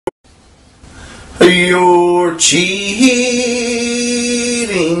Your cheating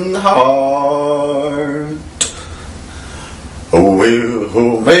heart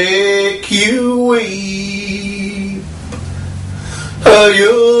will make you weep.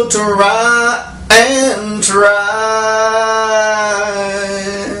 You'll try and try,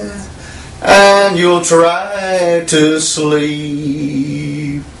 and you'll try to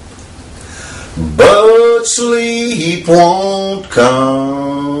sleep, but sleep won't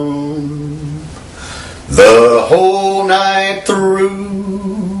come the whole night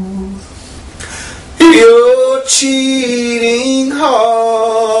through. Your cheating heart,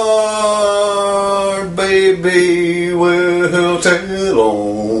 baby, will tell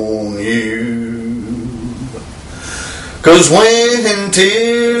on you. 'Cause when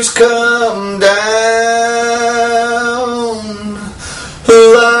tears come down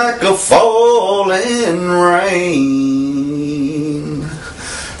like a falling rain,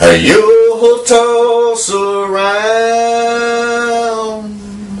 you'll toss around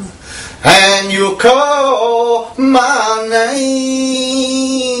and you'll call my name.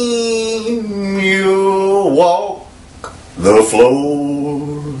 You'll walk the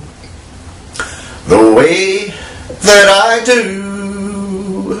floor the way that I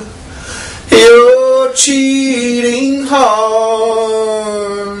do. Your cheating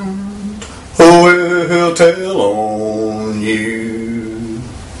heart will tell on you.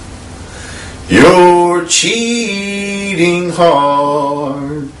 Your cheating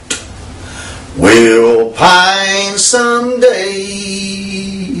heart will pine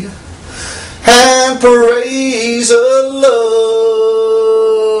someday and praise a love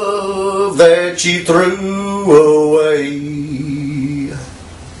that you threw away.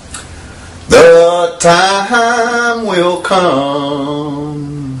 The time will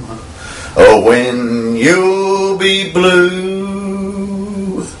come when you'll be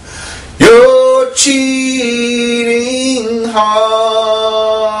blue. Your cheating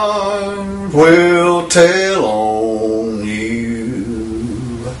heart will tell on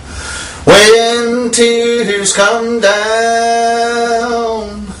you. When tears come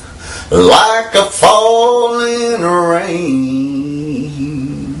down like a falling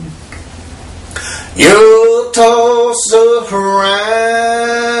rain, you'll toss around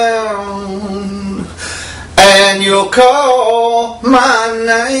and you'll call my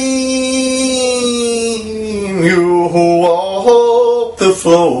name. You'll walk the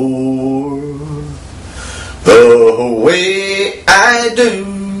floor the way I do.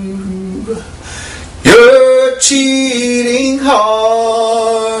 Your cheating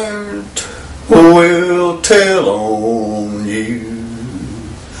heart will tell on you.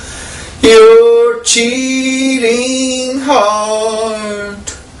 Your cheating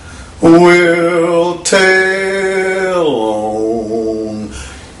heart will tell on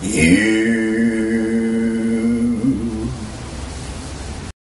you.